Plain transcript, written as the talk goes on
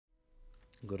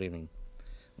Good evening.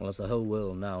 Well, as the whole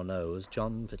world now knows,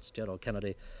 John Fitzgerald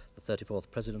Kennedy, the 34th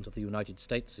President of the United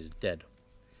States, is dead.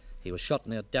 He was shot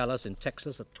near Dallas in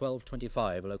Texas at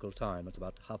 12:25 local time. It's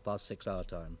about 6:30 our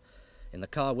time. In the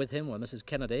car with him were Mrs.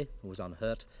 Kennedy, who was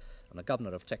unhurt, and the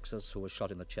governor of Texas, who was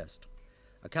shot in the chest.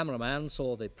 A cameraman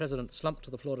saw the president slump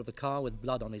to the floor of the car with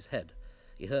blood on his head.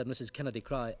 He heard Mrs. Kennedy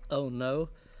cry, "Oh no,"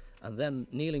 and then,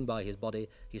 kneeling by his body,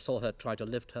 he saw her try to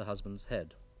lift her husband's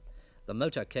head. The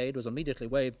motorcade was immediately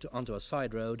waved onto a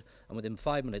side road, and within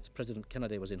 5 minutes President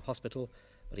Kennedy was in hospital,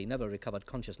 but he never recovered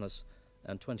consciousness,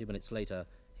 and 20 minutes later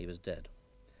he was dead.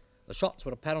 The shots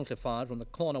were apparently fired from the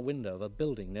corner window of a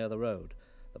building near the road.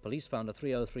 The police found a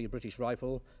 .303 British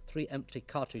rifle, 3 empty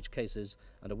cartridge cases,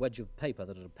 and a wedge of paper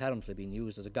that had apparently been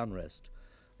used as a gun rest.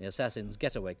 The assassin's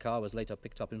getaway car was later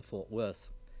picked up in Fort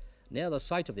Worth. Near the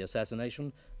site of the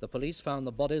assassination, the police found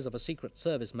the bodies of a Secret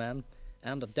Service man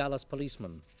and a Dallas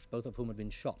policeman, both of whom had been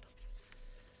shot.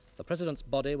 The president's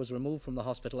body was removed from the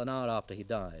hospital an hour after he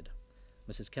died.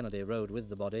 Mrs. Kennedy rode with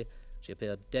the body. She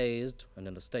appeared dazed and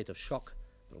in a state of shock,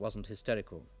 but wasn't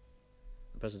hysterical.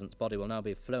 The president's body will now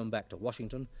be flown back to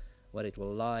Washington, where it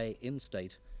will lie in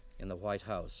state in the White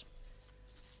House.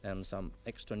 And some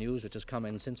extra news which has come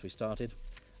in since we started.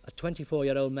 A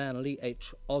 24-year-old man, Lee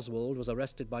H. Oswald, was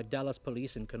arrested by Dallas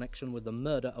police in connection with the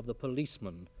murder of the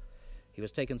policeman. He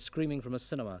was taken screaming from a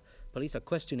cinema. Police are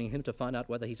questioning him to find out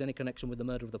whether he's any connection with the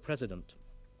murder of the president.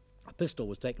 A pistol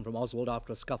was taken from Oswald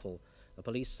after a scuffle. The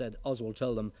police said Oswald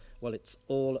told them, "Well, it's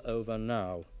all over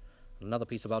now." Another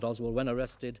piece about Oswald. When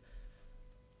arrested,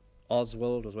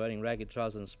 Oswald was wearing ragged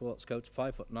trousers and sports coat,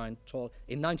 5'9" tall.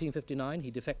 In 1959,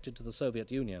 he defected to the Soviet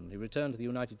Union. He returned to the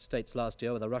United States last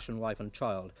year with a Russian wife and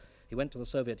child. He went to the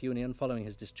Soviet Union following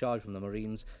his discharge from the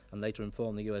Marines and later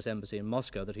informed the U.S. Embassy in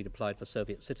Moscow that he'd applied for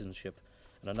Soviet citizenship.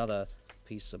 And another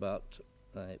piece about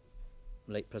the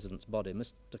late president's body.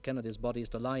 Mr. Kennedy's body is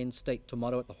to lie in state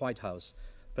tomorrow at the White House.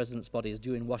 The president's body is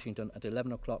due in Washington at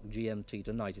 11 o'clock GMT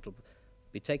tonight. It'll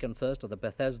be taken first to the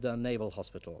Bethesda Naval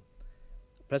Hospital.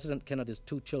 President Kennedy's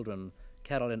 2 children,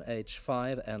 Carolyn, age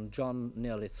 5, and John,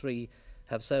 nearly 3,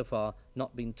 have so far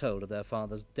not been told of their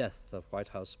father's death, the White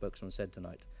House spokesman said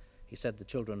tonight. He said the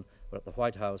children were at the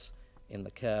White House in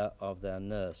the care of their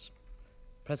nurse.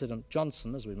 President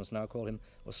Johnson, as we must now call him,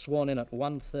 was sworn in at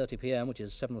 1:30 p.m., which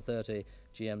is 7:30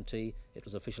 GMT. It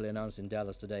was officially announced in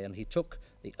Dallas today, and he took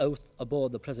the oath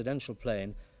aboard the presidential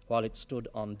plane while it stood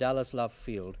on Dallas Love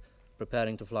Field,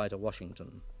 preparing to fly to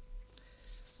Washington.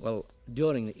 Well,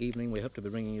 during the evening, we hope to be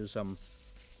bringing you some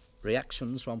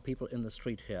reactions from people in the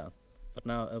street here. But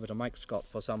now over to Mike Scott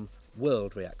for some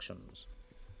world reactions.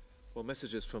 Well,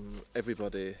 messages from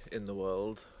everybody in the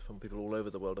world, from people all over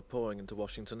the world, are pouring into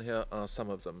Washington. Here are some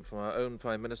of them. From our own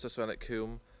Prime Minister, Sir Alec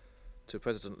Hume, to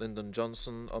President Lyndon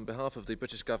Johnson. On behalf of the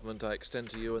British government, I extend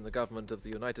to you and the government of the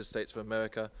United States of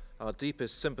America our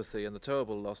deepest sympathy in the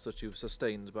terrible loss that you've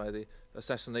sustained by the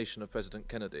assassination of President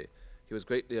Kennedy. He was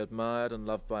greatly admired and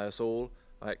loved by us all.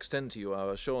 I extend to you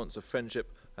our assurance of friendship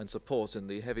and support in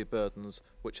the heavy burdens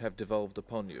which have devolved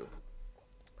upon you.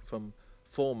 From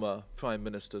former Prime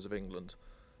Ministers of England,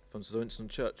 from Sir Winston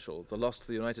Churchill, the loss to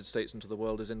the United States and to the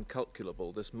world is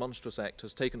incalculable. This monstrous act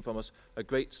has taken from us a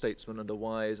great statesman and a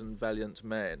wise and valiant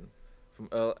man. From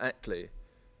Earl Ackley,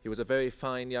 he was a very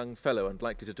fine young fellow and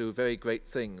likely to do very great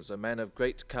things, a man of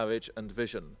great courage and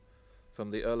vision.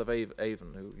 From the Earl of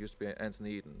Avon, who used to be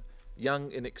Anthony Eden,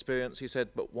 young in experience, he said,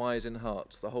 but wise in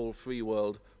heart. The whole free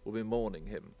world will be mourning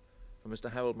him. From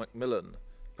Mr. Harold Macmillan,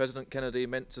 President Kennedy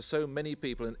meant to so many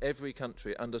people in every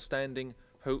country understanding,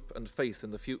 hope and faith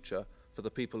in the future for the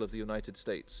people of the United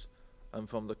States. And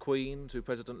from the Queen to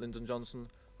President Lyndon Johnson,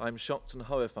 I am shocked and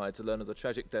horrified to learn of the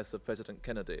tragic death of President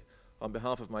Kennedy. On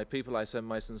behalf of my people, I send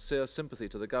my sincere sympathy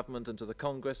to the government and to the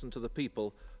Congress and to the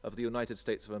people of the United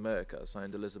States of America.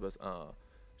 Signed, Elizabeth R.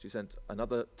 She sent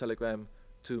another telegram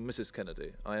to Mrs.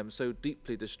 Kennedy. I am so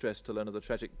deeply distressed to learn of the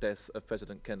tragic death of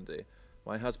President Kennedy.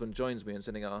 My husband joins me in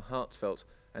sending our heartfelt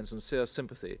and sincere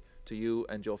sympathy to you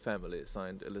and your family.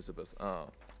 Signed, Elizabeth R.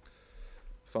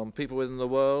 From people within the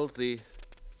world, the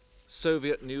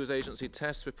Soviet news agency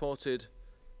TASS reported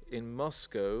in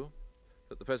Moscow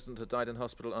that the president had died in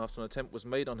hospital after an attempt was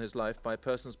made on his life by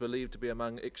persons believed to be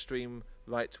among extreme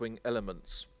right-wing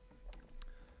elements.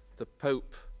 The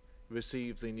Pope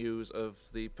received the news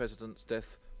of the president's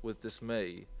death with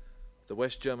dismay. The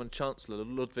West German Chancellor,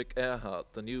 Ludwig Erhard,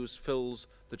 the news fills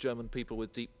the German people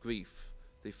with deep grief.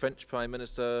 The French Prime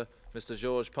Minister, Mr.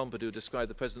 Georges Pompidou, described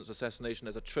the president's assassination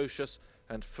as atrocious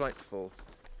and frightful.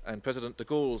 And President de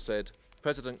Gaulle said,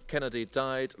 President Kennedy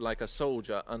died like a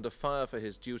soldier under fire for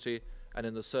his duty and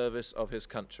in the service of his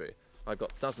country. I've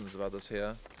got dozens of others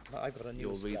here. I've got a news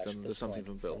You'll read flash them. There's something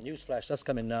from Bill. A news flash just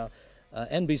come in now.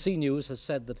 NBC News has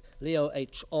said that Leo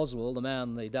H. Oswald, the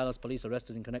man the Dallas police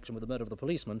arrested in connection with the murder of the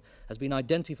policeman, has been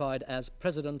identified as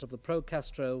president of the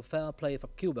pro-Castro Fair Play for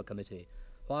Cuba Committee.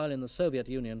 While in the Soviet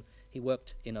Union, he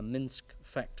worked in a Minsk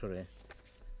factory.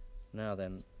 Now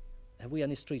then, have we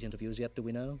any street interviews yet, do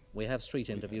we know? We have street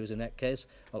interviews in that case.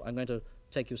 Well, I'm going to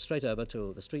take you straight over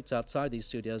to the streets outside these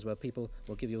studios where people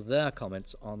will give you their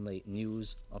comments on the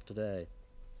news of today.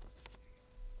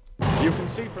 You can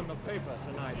see from the paper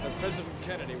tonight that President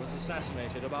Kennedy was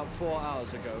assassinated about 4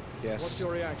 hours ago. Yes. What's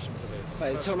your reaction to this?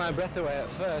 Well, it took my breath away at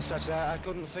first. Actually, I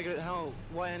couldn't figure out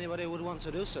why anybody would want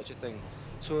to do such a thing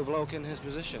to a bloke in his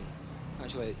position.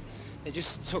 Actually, it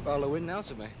just took all the wind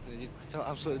out of me. I felt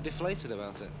absolutely deflated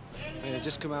about it. I mean, I'd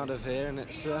just come out of here and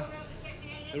it's a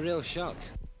real shock.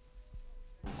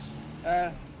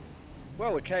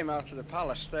 Well, we came out of the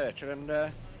Palace Theatre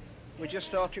and we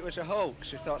just thought it was a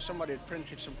hoax. We thought somebody had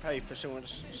printed some papers and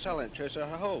was selling it to us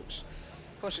as a hoax.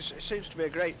 Of course, it seems to be a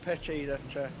great pity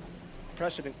that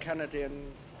President Kennedy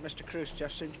and Mr.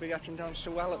 Khrushchev seem to be getting on so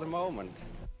well at the moment.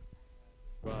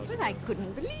 But I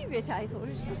couldn't believe it. I thought it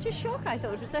was such a shock. I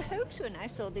thought it was a hoax when I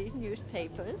saw these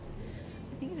newspapers.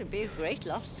 I think it would be a great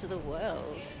loss to the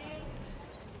world.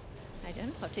 I don't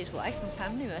know what his wife and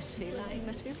family must feel like. He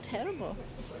must feel terrible.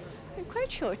 I'm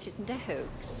quite sure it isn't a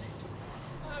hoax.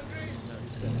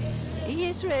 He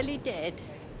is really dead.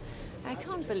 I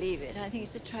can't believe it. I think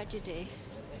it's a tragedy.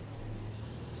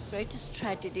 Greatest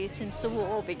tragedy since the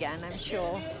war began, I'm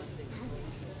sure.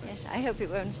 Yes, I hope it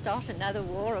won't start another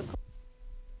war.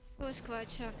 I was quite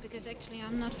shocked because actually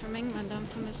I'm not from England, I'm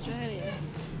from Australia.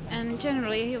 And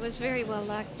generally he was very well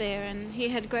liked there and he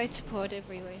had great support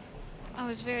everywhere. I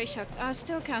was very shocked. I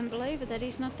still can't believe it that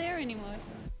he's not there anymore.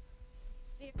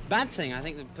 Bad thing. I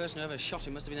think the person who ever shot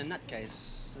him must have been a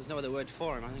nutcase. There's no other word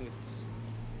for him. I think it's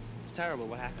terrible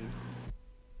what happened.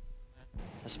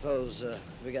 I suppose if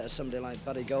we get somebody like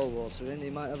Barry Goldwater in, he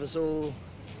might have us all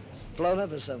blown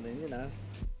up or something, you know.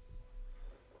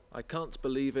 I can't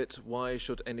believe it. Why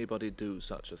should anybody do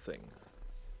such a thing?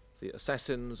 The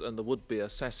assassins and the would-be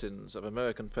assassins of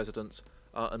American presidents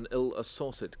are an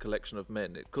ill-assorted collection of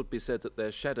men. It could be said that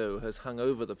their shadow has hung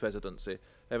over the presidency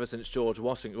ever since George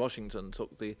Washington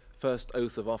took the first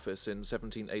oath of office in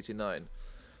 1789.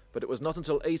 But it was not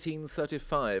until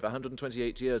 1835,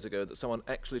 128 years ago, that someone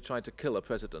actually tried to kill a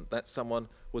president. That someone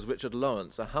was Richard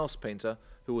Lawrence, a house painter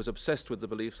who was obsessed with the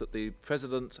belief that the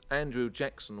President Andrew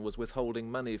Jackson was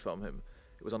withholding money from him.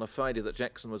 It was on a Friday that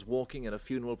Jackson was walking in a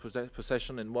funeral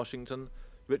procession in Washington.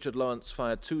 Richard Lawrence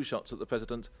fired 2 shots at the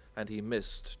president and he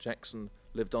missed. Jackson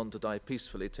lived on to die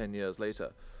peacefully 10 years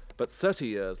later. But 30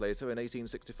 years later, in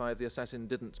 1865, the assassin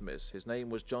didn't miss. His name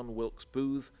was John Wilkes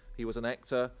Booth. He was an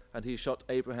actor, and he shot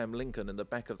Abraham Lincoln in the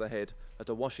back of the head at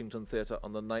a Washington theatre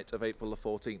on the night of April the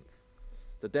 14th.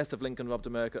 The death of Lincoln robbed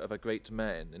America of a great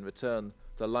man. In return,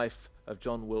 the life of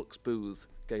John Wilkes Booth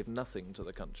gave nothing to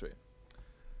the country.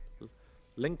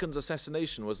 Lincoln's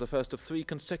assassination was the first of 3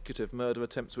 consecutive murder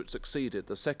attempts which succeeded.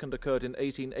 The second occurred in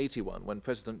 1881 when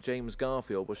President James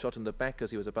Garfield was shot in the back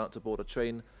as he was about to board a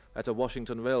train at a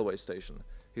Washington railway station.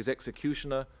 His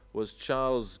executioner was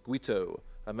Charles Guiteau,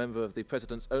 a member of the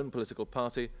president's own political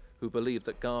party who believed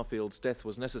that Garfield's death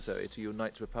was necessary to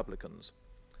unite Republicans.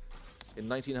 In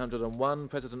 1901,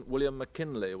 President William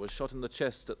McKinley was shot in the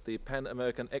chest at the Pan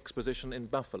American Exposition in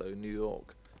Buffalo, New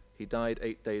York. He died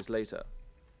 8 days later.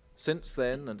 Since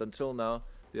then, and until now,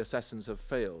 the assassins have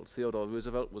failed. Theodore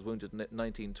Roosevelt was wounded in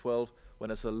 1912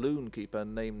 when a saloon keeper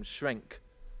named Schrank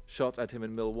shot at him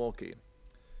in Milwaukee.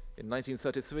 In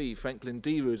 1933, Franklin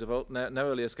D. Roosevelt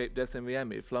narrowly escaped death in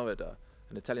Miami, Florida.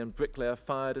 An Italian bricklayer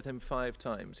fired at him 5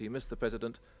 times. He missed the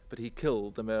president, but he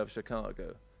killed the mayor of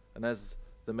Chicago. And as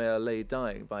the mayor lay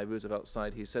dying by Roosevelt's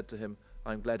side, he said to him,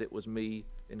 "I'm glad it was me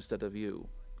instead of you."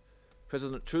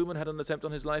 President Truman had an attempt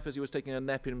on his life as he was taking a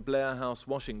nap in Blair House,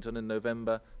 Washington in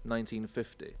November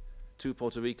 1950. 2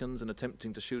 Puerto Ricans, in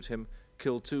attempting to shoot him,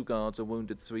 killed 2 guards and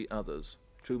wounded 3 others.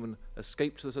 Truman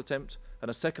escaped this attempt, and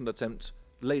a second attempt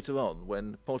later on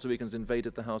when Puerto Ricans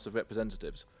invaded the House of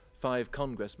Representatives. 5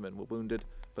 congressmen were wounded,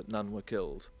 but none were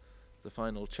killed. The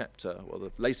final chapter, or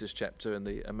the latest chapter in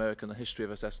the American history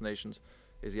of assassinations,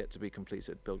 is yet to be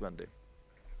completed. Bill Grundy.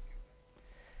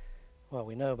 Well,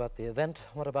 we know about the event.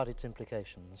 What about its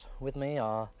implications? With me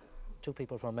are 2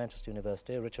 people from Manchester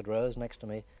University, Richard Rose next to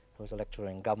me, who is a lecturer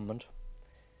in government,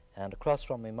 and across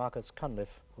from me Marcus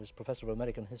Cunliffe, who is Professor of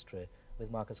American History, with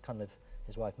Marcus Cunliffe,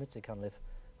 his wife Mitzi Cunliffe,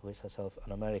 who is herself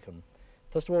an American.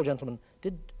 First of all, gentlemen,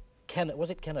 did was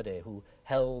it Kennedy who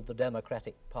held the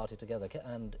Democratic Party together?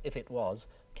 And if it was,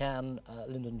 can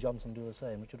Lyndon Johnson do the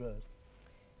same? Richard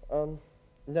Rose?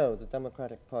 No, the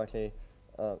Democratic Party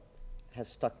has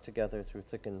stuck together through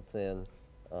thick and thin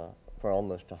for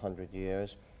almost 100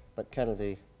 years, but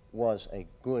Kennedy was a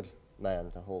good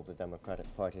man to hold the Democratic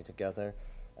Party together,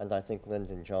 and I think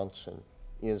Lyndon Johnson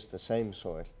is the same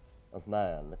sort of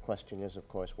man. The question is, of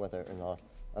course, whether or not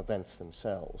events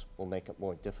themselves will make it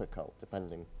more difficult,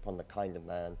 depending upon the kind of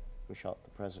man who shot the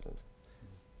president.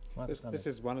 This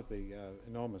is one of the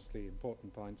enormously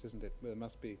important points, isn't it? There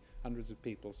must be hundreds of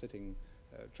people sitting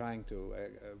trying to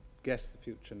guess the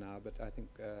future now, but I think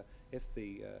if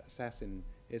the assassin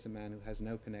is a man who has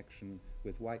no connection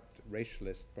with white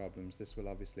racialist problems, this will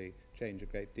obviously change a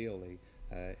great deal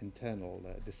the internal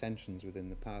dissensions within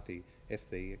the party. If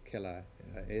the killer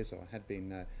is or had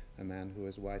been a man who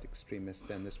was a white extremist,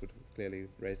 then this would clearly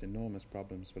raise enormous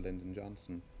problems for Lyndon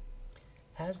Johnson.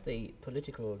 Has the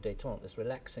political détente, this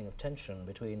relaxing of tension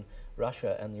between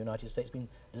Russia and the United States, been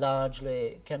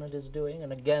largely Kennedy's doing?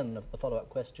 And again, the follow-up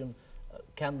question,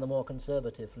 can the more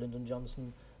conservative Lyndon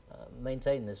Johnson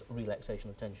maintain this relaxation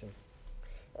of tension?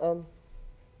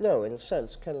 No, in a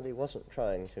sense, Kennedy wasn't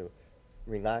trying to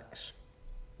relax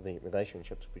the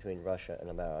relationships between Russia and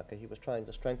America. He was trying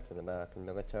to strengthen America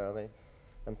militarily,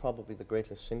 and probably the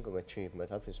greatest single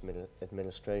achievement of his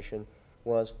administration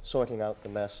was sorting out the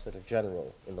mess that a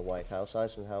general in the White House,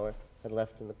 Eisenhower, had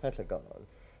left in the Pentagon.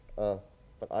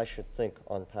 But I should think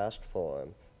on past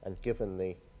form, and given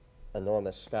the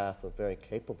enormous staff of very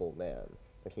capable men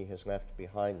that he has left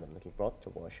behind him, that he brought to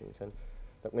Washington,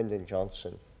 that Lyndon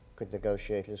Johnson could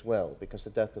negotiate as well, because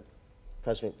the death of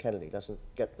President Kennedy doesn't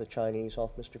get the Chinese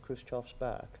off Mr. Khrushchev's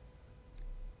back.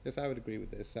 Yes, I would agree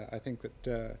with this. I think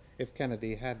that if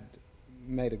Kennedy had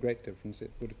made a great difference,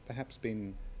 it would have perhaps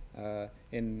been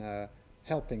in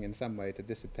helping in some way to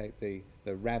dissipate the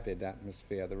rabid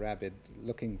atmosphere, the rabid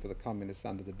looking for the communists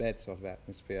under the bed sort of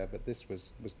atmosphere, but this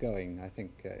was going, I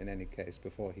think, in any case,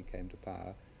 before he came to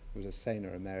power. It was a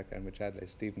saner America in which Adlai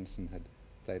Stevenson had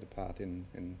played a part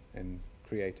in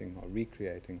creating or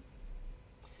recreating.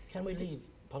 Can we leave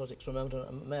politics for a moment?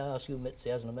 And may I ask you, Mitzi,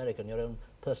 as an American, your own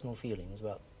personal feelings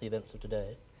about the events of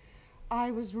today?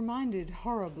 I was reminded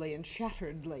horribly and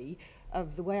shatteredly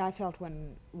of the way I felt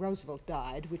when Roosevelt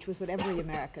died, which was that every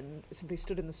American simply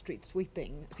stood in the streets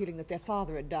weeping, feeling that their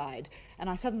father had died. And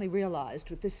I suddenly realized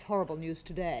with this horrible news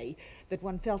today that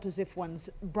one felt as if one's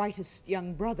brightest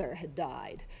young brother had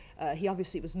died. He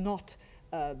obviously was not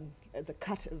the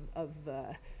cut of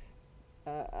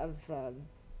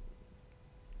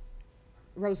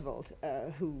Roosevelt,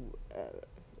 who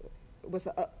was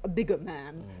a bigger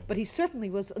man, but he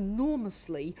certainly was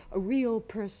enormously a real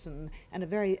person and a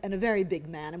very big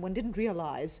man, and one didn't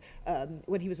realize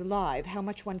when he was alive how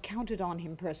much one counted on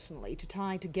him personally to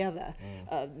tie together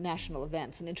national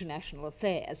events and international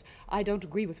affairs. I don't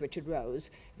agree with Richard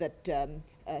Rose that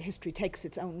history takes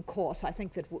its own course. I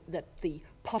think that the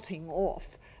potting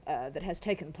off that has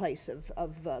taken place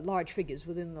of large figures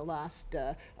within the last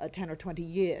 10 or 20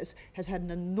 years has had an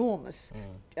enormous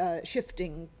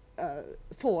shifting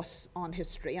force on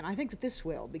history, and I think that this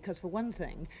will, because for one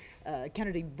thing,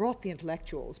 Kennedy brought the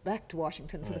intellectuals back to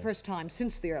Washington for the first time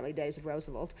since the early days of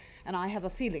Roosevelt, and I have a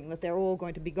feeling that they're all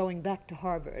going to be going back to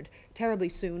Harvard terribly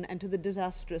soon, and to the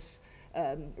disastrous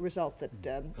result that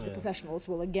the professionals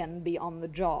will again be on the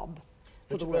job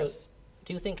for the worse.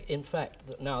 Do you think, in fact,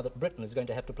 that now that Britain is going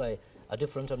to have to play a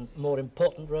different and more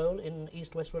important role in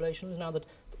East-West relations, now that,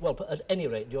 well, at any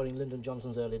rate, during Lyndon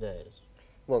Johnson's early days?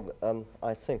 Well,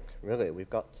 I think, really, we've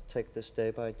got to take this day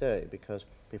by day, because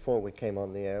before we came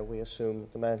on the air, we assumed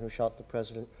that the man who shot the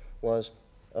president was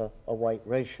a white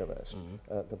racialist.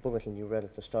 The bulletin you read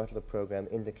at the start of the program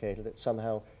indicated that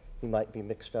somehow he might be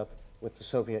mixed up with the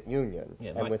Soviet Union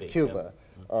and with Cuba.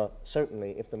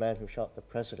 Certainly, if the man who shot the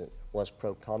president was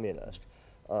pro-communist,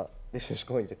 this is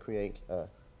going to create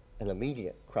an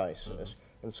immediate crisis.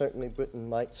 And certainly Britain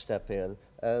might step in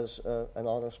as an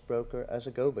honest broker, as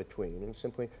a go-between, and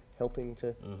simply helping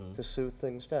to soothe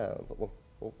things down. But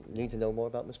we'll need to know more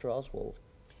about Mr. Oswald.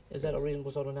 Is that a reasonable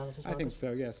sort of analysis, Marcus? I think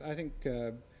so, yes. I think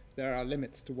there are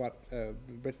limits to what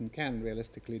Britain can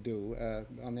realistically do.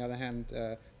 On the other hand,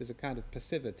 there's a kind of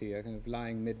passivity, a kind of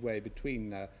lying midway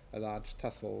between a large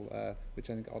tussle, which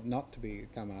I think ought not to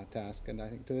become our task. And I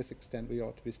think to this extent we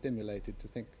ought to be stimulated to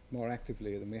think more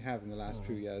actively than we have in the last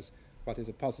few years what is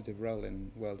a positive role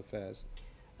in world affairs.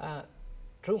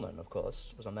 Truman, of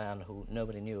course, was a man who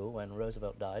nobody knew when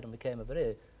Roosevelt died and became a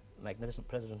very magnificent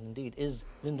president indeed. Is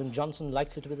Lyndon Johnson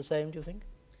likely to be the same, do you think?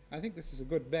 I think this is a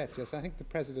good bet, yes. I think the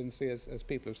presidency, as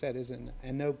people have said, is an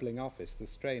ennobling office. The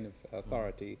strain of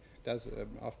authority does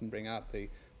often bring out the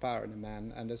power in a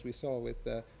man, and as we saw with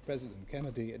President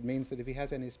Kennedy, it means that if he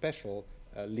has any special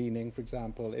leaning, for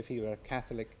example, if he were a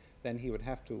Catholic, then he would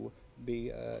have to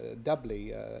be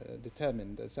doubly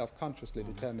determined, self-consciously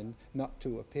determined not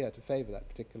to appear to favour that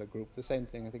particular group. The same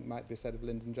thing, I think, might be said of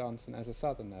Lyndon Johnson as a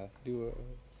Southerner. Do you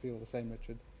feel the same,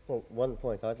 Richard? Well, one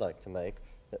point I'd like to make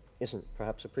that isn't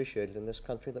perhaps appreciated in this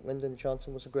country, that Lyndon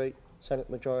Johnson was a great Senate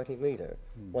Majority Leader,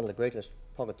 one of the greatest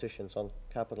politicians on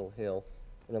Capitol Hill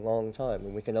in a long time,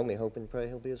 and we can only hope and pray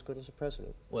he'll be as good as a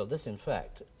president. Well, this, in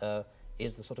fact,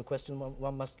 is the sort of question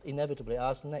one must inevitably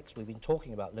ask next. We've been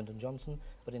talking about Lyndon Johnson,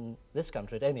 but in this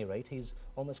country, at any rate, he's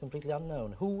almost completely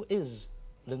unknown. Who is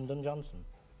Lyndon Johnson?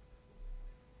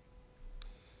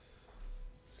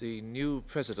 The new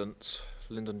president,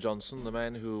 Lyndon Johnson, the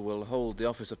man who will hold the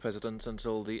office of president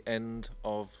until the end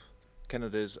of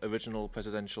Kennedy's original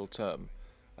presidential term,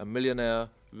 a millionaire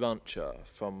rancher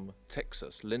from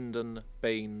Texas, Lyndon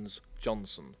Baines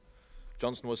Johnson.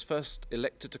 Johnson was first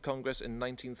elected to Congress in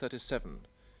 1937.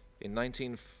 In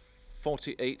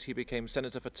 1948, he became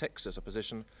senator for Texas, a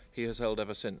position he has held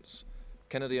ever since.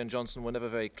 Kennedy and Johnson were never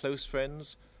very close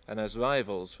friends, and as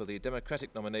rivals for the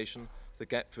Democratic nomination, the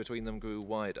gap between them grew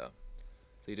wider.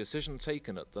 The decision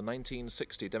taken at the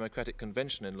 1960 Democratic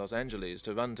Convention in Los Angeles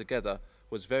to run together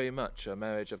was very much a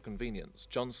marriage of convenience.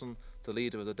 Johnson, the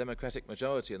leader of the Democratic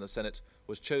majority in the Senate,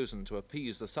 was chosen to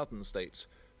appease the southern states,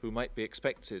 who might be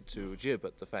expected to jib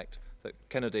at the fact that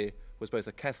Kennedy was both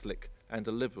a Catholic and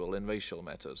a liberal in racial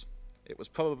matters. It was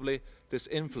probably this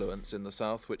influence in the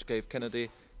South which gave Kennedy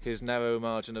his narrow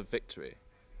margin of victory.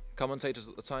 Commentators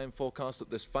at the time forecast that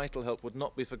this vital help would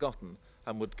not be forgotten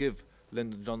and would give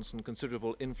Lyndon Johnson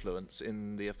considerable influence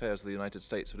in the affairs of the United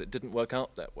States, but it didn't work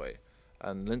out that way.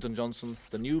 And Lyndon Johnson,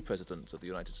 the new president of the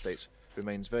United States,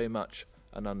 remains very much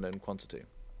an unknown quantity.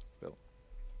 Bill?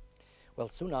 Well,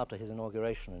 soon after his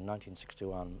inauguration in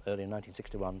 1961, early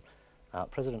 1961,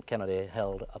 President Kennedy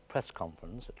held a press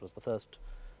conference. It was the first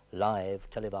live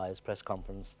televised press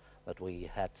conference that we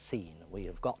had seen. We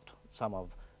have got some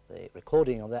of the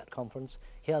recording of that conference.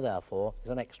 Here, therefore, is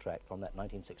an extract from that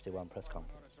 1961 press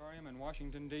conference. Auditorium in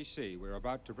Washington, D.C. We're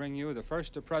about to bring you the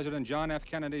first of President John F.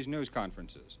 Kennedy's news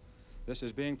conferences. This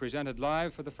is being presented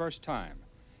live for the first time.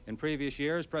 In previous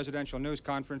years, presidential news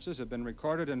conferences have been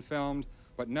recorded and filmed,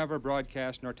 but never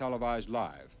broadcast nor televised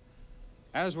live.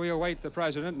 As we await the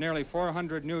president, nearly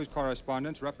 400 news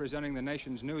correspondents representing the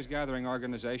nation's news-gathering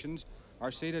organizations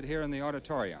are seated here in the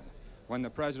auditorium. When the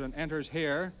president enters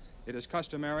here, it is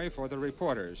customary for the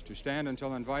reporters to stand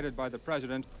until invited by the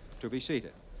president to be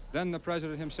seated. Then the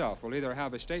president himself will either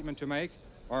have a statement to make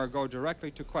or go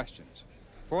directly to questions.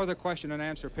 For the question and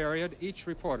answer period, each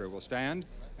reporter will stand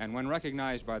and, when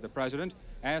recognized by the president,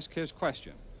 ask his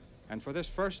question. And for this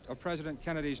first of President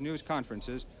Kennedy's news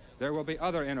conferences, there will be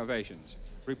other innovations.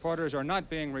 Reporters are not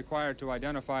being required to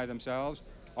identify themselves.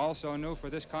 Also new for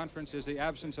this conference is the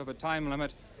absence of a time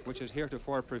limit, which has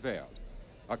heretofore prevailed.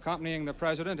 Accompanying the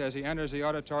president as he enters the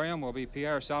auditorium will be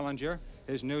Pierre Salinger,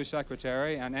 his news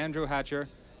secretary, and Andrew Hatcher,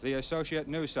 the associate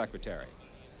news secretary.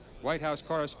 White House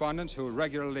correspondents who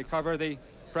regularly cover the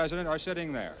president are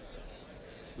sitting there.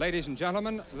 Ladies and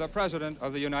gentlemen, the President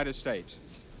of the United States.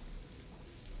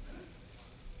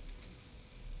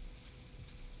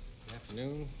 Good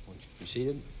afternoon. Won't you be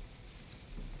seated?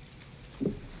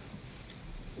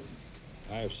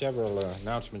 I have several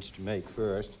announcements to make.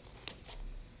 First,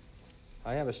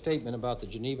 I have a statement about the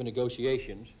Geneva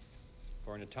negotiations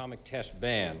for an atomic test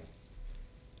ban.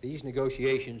 These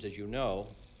negotiations, as you know,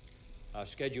 are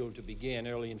scheduled to begin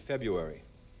early in February.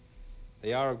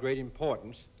 They are of great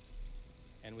importance,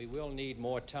 and we will need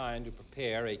more time to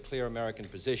prepare a clear American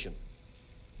position.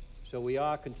 So we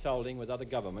are consulting with other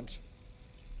governments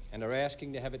and are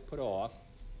asking to have it put off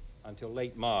until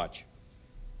late March.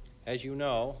 As you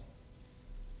know,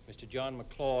 Mr. John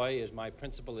McCloy is my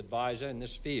principal advisor in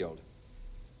this field,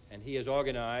 and he has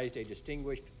organized a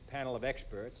distinguished panel of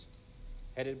experts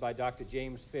headed by Dr.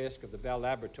 James Fisk of the Bell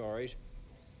Laboratories,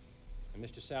 and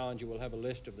Mr. Salinger will have a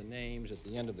list of the names at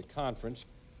the end of the conference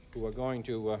who are going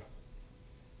to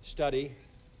study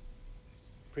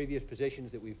previous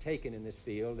positions that we've taken in this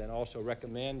field and also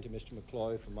recommend to Mr.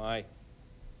 McCloy for my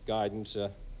guidance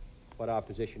what our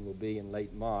position will be in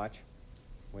late March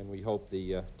when we hope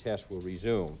the test will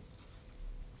resume.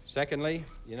 Secondly,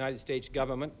 the United States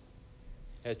government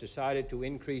has decided to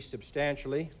increase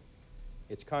substantially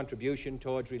its contribution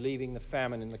towards relieving the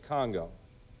famine in the Congo.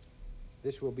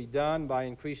 This will be done by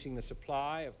increasing the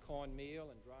supply of cornmeal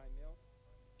and dry milk.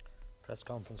 press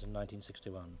conference in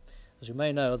 1961. As you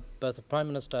may know, both the Prime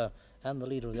Minister and the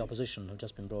Leader of the Opposition have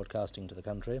just been broadcasting to the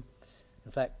country.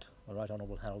 In fact, the Right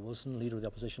Honourable Harold Wilson, Leader of the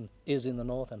Opposition, is in the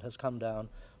North and has come down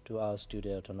to our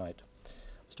studio tonight.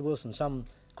 Mr. Wilson, some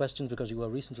questions because you were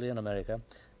recently in America,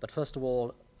 but first of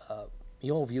all,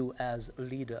 your view as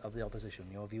Leader of the Opposition,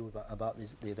 your view about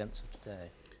the events of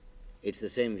today. It's the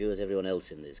same view as everyone else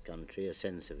in this country, a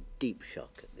sense of deep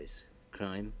shock at this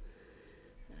crime,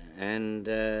 and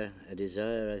a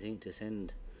desire, I think, to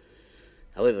send,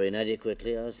 however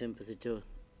inadequately, our sympathy to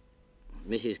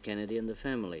Mrs. Kennedy and the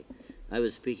family. I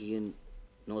was speaking in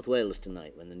North Wales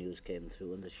tonight when the news came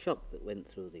through, and the shock that went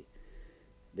through the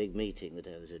big meeting that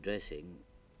I was addressing,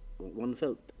 one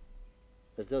felt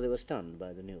as though they were stunned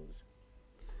by the news.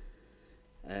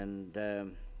 And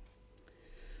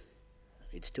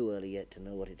it's too early yet to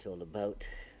know what it's all about,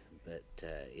 but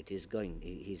he's going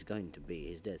to be,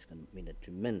 his death's going to mean a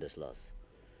tremendous loss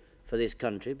for this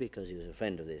country, because he was a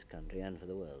friend of this country, and for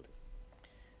the world.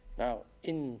 Now,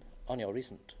 on your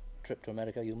recent trip to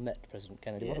America, you met President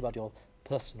Kennedy. Yes. What about your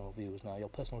personal views now, your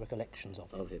personal recollections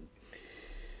of him?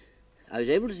 I was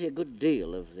able to see a good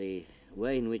deal of the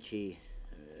way in which he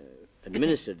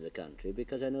administered the country,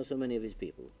 because I know so many of his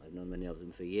people. I've known many of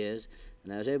them for years,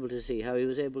 and I was able to see how he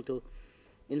was able to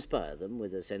inspire them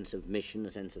with a sense of mission,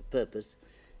 a sense of purpose,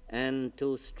 and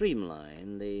to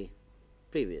streamline the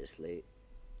previously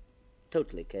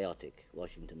totally chaotic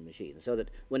Washington machine, so that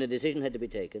when a decision had to be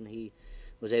taken, he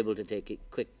was able to take it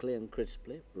quickly and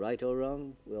crisply, right or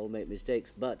wrong. We all make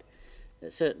mistakes, but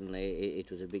certainly it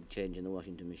was a big change in the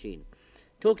Washington machine.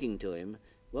 Talking to him,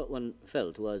 what one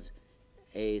felt was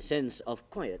a sense of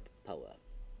quiet power.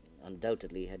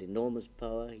 Undoubtedly he had enormous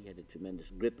power, he had a tremendous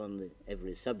grip on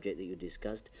every subject that you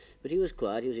discussed, but he was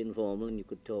quiet, he was informal, and you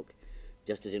could talk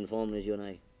just as informally as you and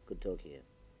I could talk here.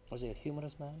 Was he a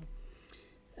humorous man?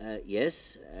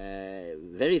 Yes,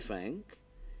 very frank,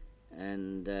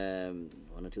 and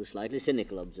one or two slightly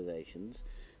cynical observations,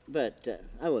 but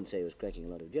I won't say he was cracking a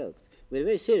lot of jokes. We had a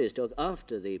very serious talk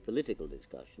after the political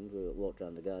discussions. We walked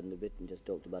around the garden a bit and just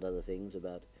talked about other things,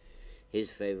 about his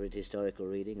favourite historical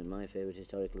reading and my favourite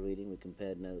historical reading. We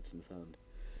compared notes and found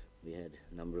we had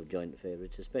a number of joint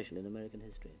favourites, especially in American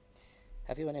history.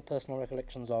 Have you any personal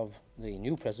recollections of the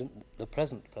new president, the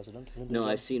present president? No,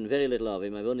 I've seen very little of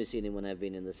him. I've only seen him when I've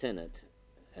been in the Senate,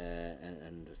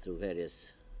 and through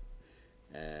various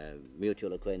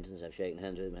mutual acquaintances. I've shaken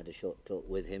hands with him, had a short talk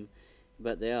with him,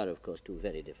 but they are, of course, two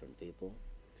very different people.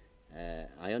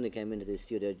 I only came into this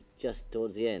studio just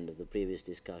towards the end of the previous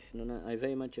discussion, and I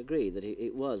very much agree that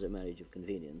it was a marriage of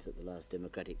convenience at the last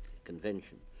Democratic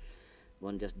convention.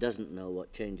 One just doesn't know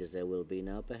what changes there will be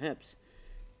now. Perhaps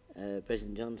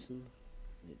President Johnson,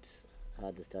 it's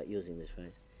hard to start using this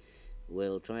phrase,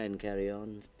 will try and carry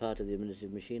on part of the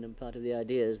administrative machine and part of the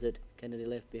ideas that Kennedy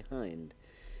left behind.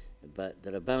 But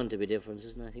there are bound to be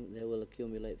differences, and I think they will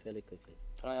accumulate fairly quickly.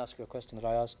 Can I ask you a question that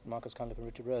I asked Marcus Cunliffe and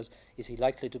Richard Rose? Is he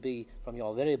likely to be, from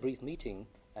your very brief meeting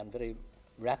and very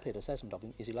rapid assessment of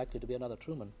him, is he likely to be another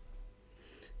Truman?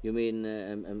 You mean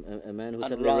a man who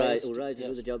suddenly rises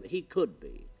to the job? He could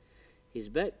be. His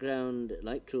background,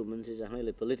 like Truman's, is a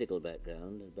highly political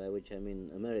background, by which I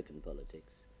mean American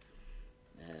politics,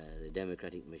 the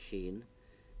democratic machine.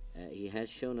 He has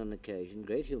shown on occasion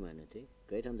great humanity,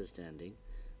 great understanding.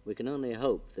 We can only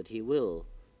hope that he will,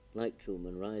 like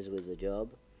Truman, rise with the job,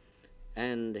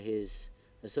 and that his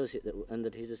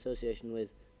association with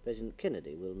President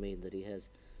Kennedy will mean that he has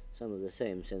some of the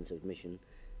same sense of mission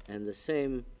and the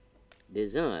same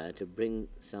desire to bring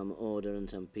some order and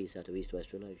some peace out of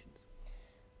East-West relations.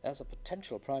 As a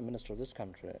potential Prime Minister of this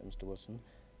country, Mr. Wilson,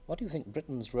 what do you think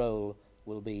Britain's role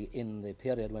will be in the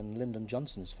period when Lyndon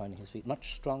Johnson is finding his feet?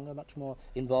 Much stronger, much more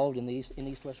involved in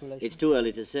East-West relations? It's too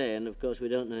early to say, and of course we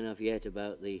don't know enough yet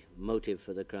about the motive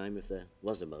for the crime, if there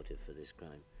was a motive for this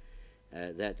crime.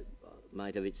 That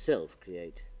might of itself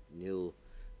create new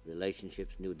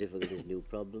relationships, new difficulties, new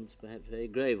problems, perhaps very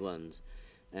grave ones.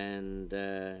 And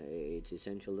it's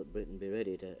essential that Britain be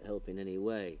ready to help in any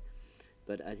way.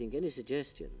 But I think any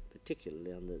suggestion,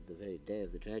 particularly on the very day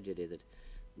of the tragedy, that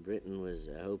Britain was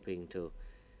hoping to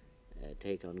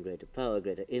take on greater power,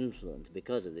 greater influence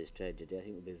because of this tragedy, I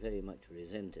think will be very much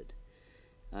resented.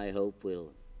 I hope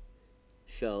we'll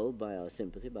show by our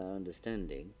sympathy, by our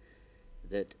understanding,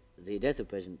 that the death of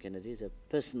President Kennedy is a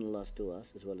personal loss to us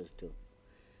as well as to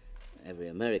every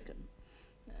American.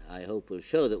 I hope we'll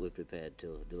show that we're prepared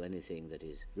to do anything that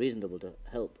is reasonable to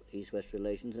help East-West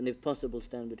relations, and if possible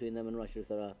stand between them and Russia if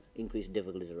there are increased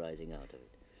difficulties arising out of it.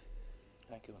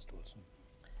 Thank you, Mr. Wilson.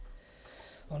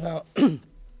 Well, now,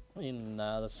 In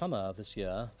the summer of this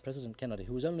year, President Kennedy,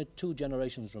 who was only 2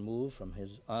 generations removed from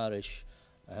his Irish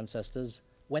ancestors,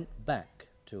 went back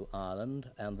to Ireland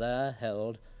and there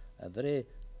held a very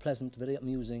pleasant, very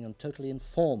amusing and totally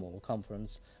informal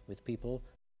conference with people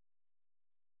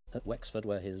at Wexford,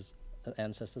 where his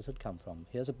ancestors had come from.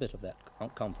 Here's a bit of that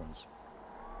conference.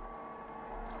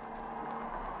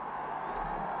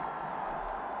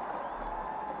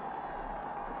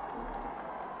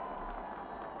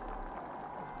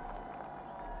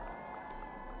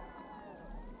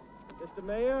 Mr.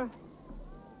 Mayor,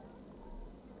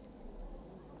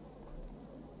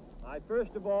 I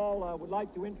first of all would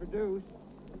like to introduce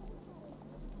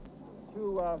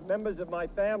 2 members of my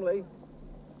family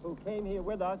who came here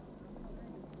with us.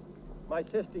 My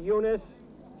sister Eunice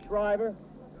Shriver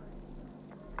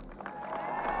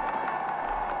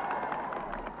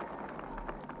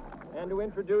and to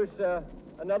introduce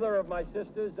another of my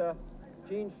sisters,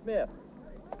 Jean Smith.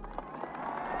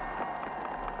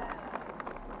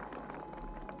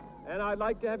 And I'd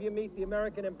like to have you meet the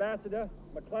American ambassador,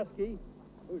 McCluskey,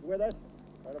 who's with us,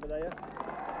 right over there.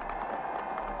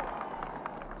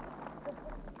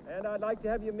 And I'd like to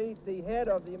have you meet the head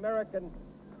of the American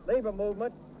labor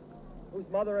movement, whose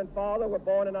mother and father were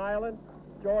born in Ireland,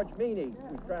 George Meany,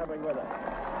 who's traveling with us.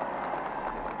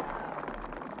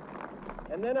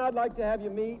 And then I'd like to have you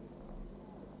meet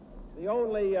the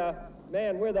only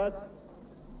man with us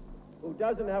who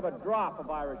doesn't have a drop of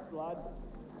Irish blood,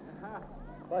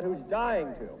 but who's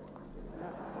dying to.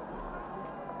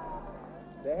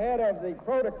 The head of the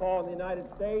protocol in the United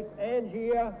States,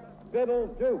 Angia Biddle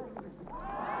Duke. See,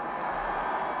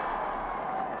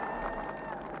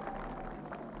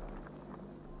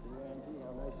 Angie,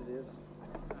 how nice it is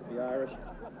to be Irish.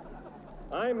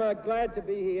 I'm glad to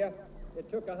be here. It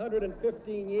took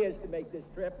 115 years to make this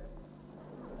trip.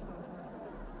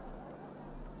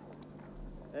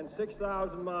 And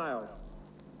 6,000 miles.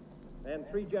 And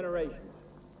 3 generations.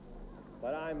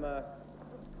 But I'm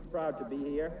proud to be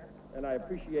here, and I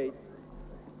appreciate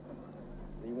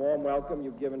the warm welcome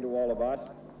you've given to all of us.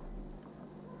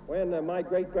 When my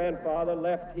great-grandfather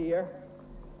left here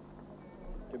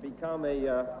to become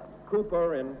a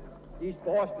cooper in East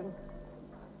Boston,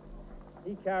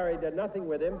 he carried nothing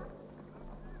with him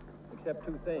except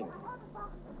 2 things: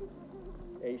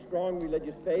 a strong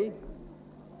religious faith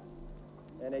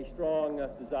and a strong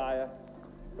desire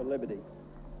for liberty.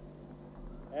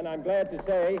 And I'm glad to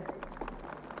say,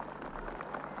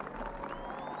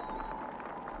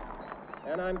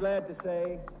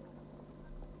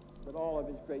 that all of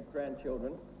his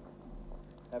great-grandchildren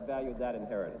have valued that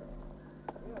inheritance.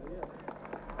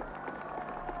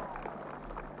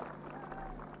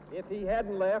 If he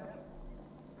hadn't left,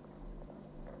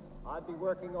 I'd be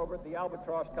working over at the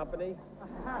Albatross Company.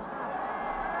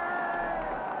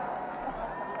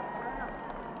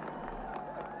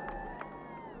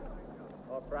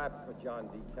 Or perhaps for John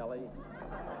D. Kelly.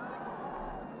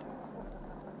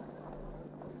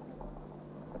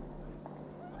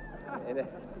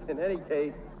 In any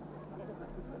case,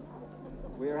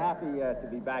 we are happy to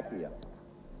be back here.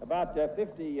 About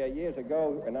 50 years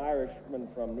ago, an Irishman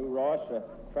from New Ross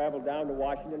traveled down to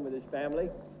Washington with his family,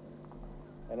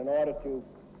 and in order to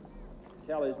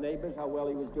tell his neighbors how well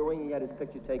he was doing, he had his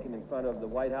picture taken in front of the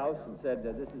White House and said,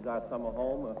 "This is our summer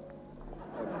home.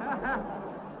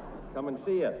 Come and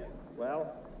see us."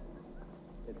 Well,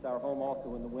 it's our home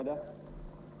also in the winter,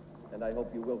 and I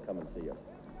hope you will come and see us.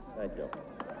 Thank you.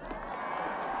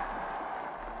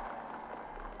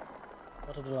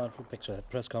 What a delightful picture at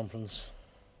press conference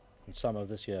in summer of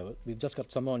this year. We've just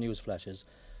got some more news flashes.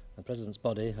 The President's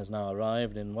body has now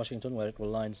arrived in Washington, where it will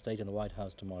lie in state in the White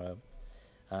House tomorrow.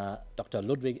 Dr.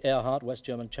 Ludwig Erhard, West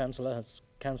German Chancellor, has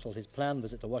cancelled his planned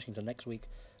visit to Washington next week,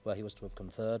 where he was to have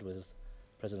conferred with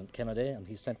President Kennedy, and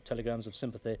he sent telegrams of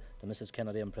sympathy to Mrs.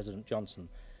 Kennedy and President Johnson.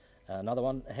 Another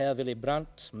one, Herr Willy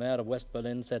Brandt, mayor of West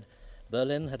Berlin, said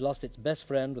Berlin had lost its best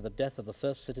friend with the death of the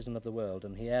first citizen of the world,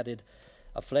 and he added,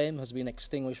 "A flame has been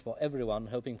extinguished for everyone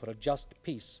hoping for a just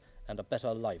peace and a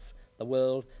better life. The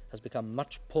world has become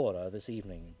much poorer this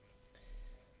evening."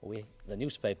 The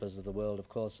newspapers of the world, of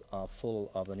course, are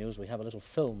full of the news. We have a little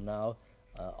film now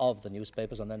of the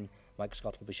newspapers, and then Mike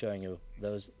Scott will be showing you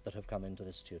those that have come into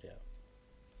this studio.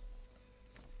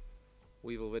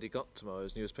 We've already got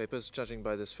tomorrow's newspapers. Judging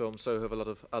by this film, so have a lot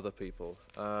of other people.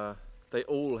 They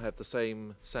all have the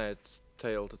same sad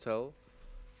tale to tell.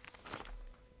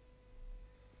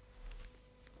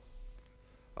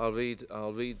 I'll read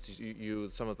you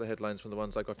some of the headlines from the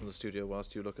ones I got in the studio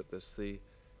whilst you look at this. The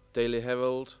Daily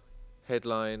Herald,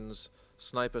 headlines,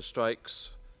 "Sniper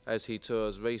strikes as he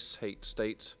tours race hate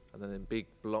state," and then in big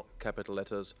block capital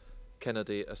letters,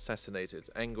 Kennedy assassinated.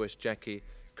 Anguished Jackie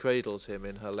cradles him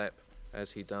in her lap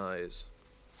as he dies.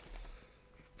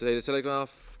 The Daily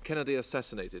Telegraph, Kennedy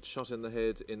assassinated, shot in the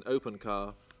head in open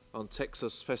car on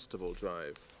Texas Festival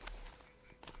Drive.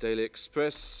 Daily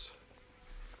Express,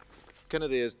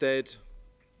 Kennedy is dead,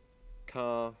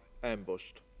 car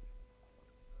ambushed.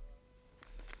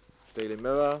 Daily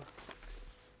Mirror,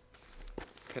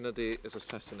 Kennedy is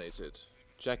assassinated.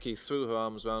 Jackie threw her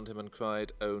arms round him and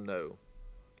cried, "Oh no."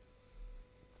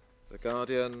 The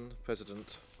Guardian,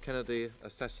 President Kennedy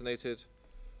assassinated,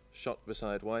 shot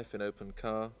beside wife in open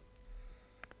car.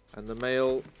 And the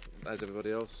Mail, as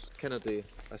everybody else, Kennedy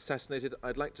assassinated.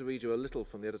 I'd like to read you a little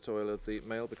from the editorial of the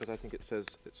Mail because I think it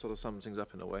sort of sums things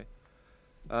up in a way.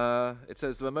 It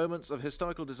says, "There are moments of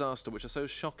historical disaster which are so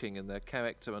shocking in their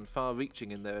character and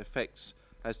far-reaching in their effects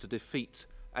as to defeat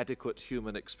adequate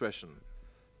human expression.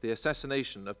 The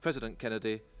assassination of President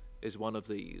Kennedy is one of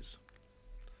these."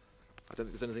 I don't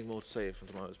think there's anything more to say from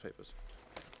tomorrow's papers.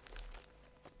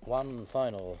 One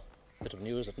final bit of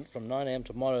news. From 9 a.m.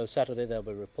 tomorrow, Saturday, there'll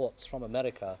be reports from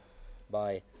America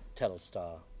by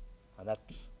Telstar. And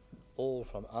that's all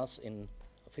from us. In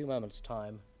a few moments'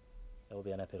 time, there will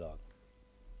be an epilogue.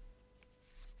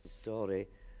 The story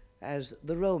as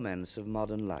the romance of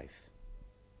modern life.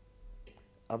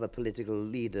 Other political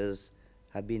leaders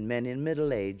have been men in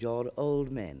middle age or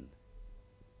old men.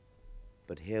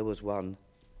 But here was one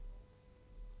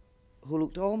who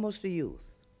looked almost a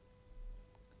youth,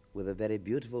 with a very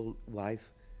beautiful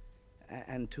wife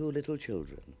and 2 little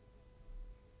children.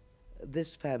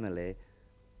 This family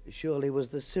surely was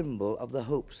the symbol of the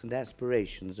hopes and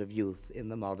aspirations of youth in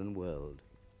the modern world.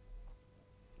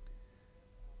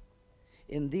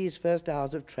 In these first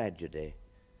hours of tragedy,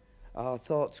 our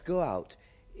thoughts go out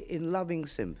in loving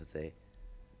sympathy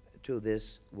to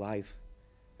this wife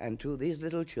and to these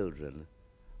little children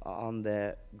on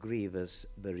their grievous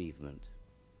bereavement.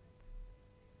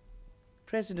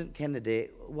 President Kennedy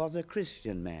was a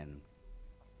Christian man,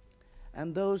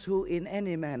 and those who in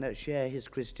any manner share his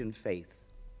Christian faith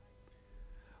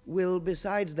will,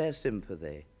 besides their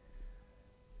sympathy,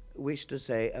 wish to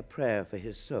say a prayer for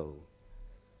his soul.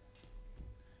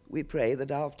 We pray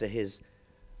that after his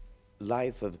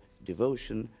life of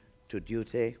devotion to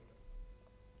duty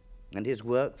and his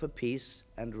work for peace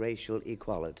and racial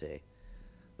equality,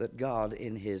 that God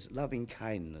in his loving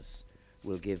kindness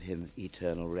will give him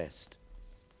eternal rest.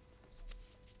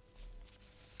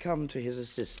 Come to his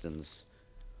assistance,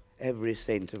 every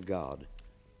saint of God.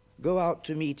 Go out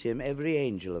to meet him, every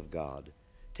angel of God.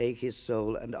 Take his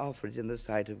soul and offer it in the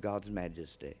sight of God's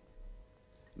majesty.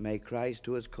 May Christ,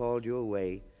 who has called you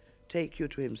away, take you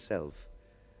to himself,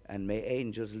 and may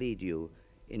angels lead you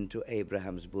into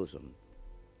Abraham's bosom.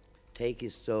 Take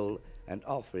his soul and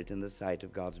offer it in the sight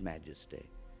of God's majesty.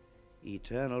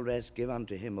 Eternal rest give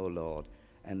unto him, O Lord,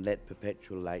 and let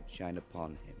perpetual light shine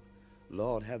upon him.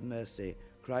 Lord, have mercy.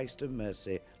 Christ, have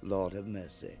mercy. Lord, have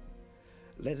mercy.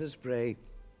 Let us pray.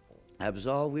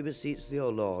 Absolve, we beseech thee, O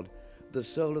Lord, the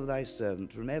soul of thy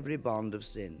servant from every bond of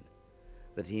sin,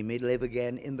 that he may live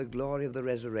again in the glory of the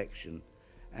resurrection,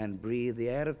 and breathe the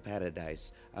air of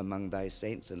paradise among thy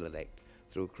saints and elect,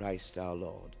 through Christ our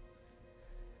Lord.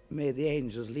 May the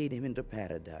angels lead him into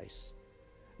paradise.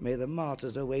 May the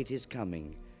martyrs await his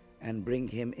coming, and bring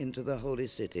him into the holy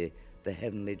city, the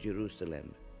heavenly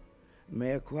Jerusalem.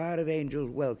 May a choir of angels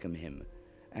welcome him,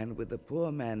 and with the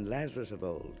poor man Lazarus of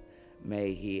old,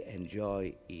 may he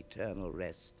enjoy eternal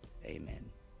rest. Amen.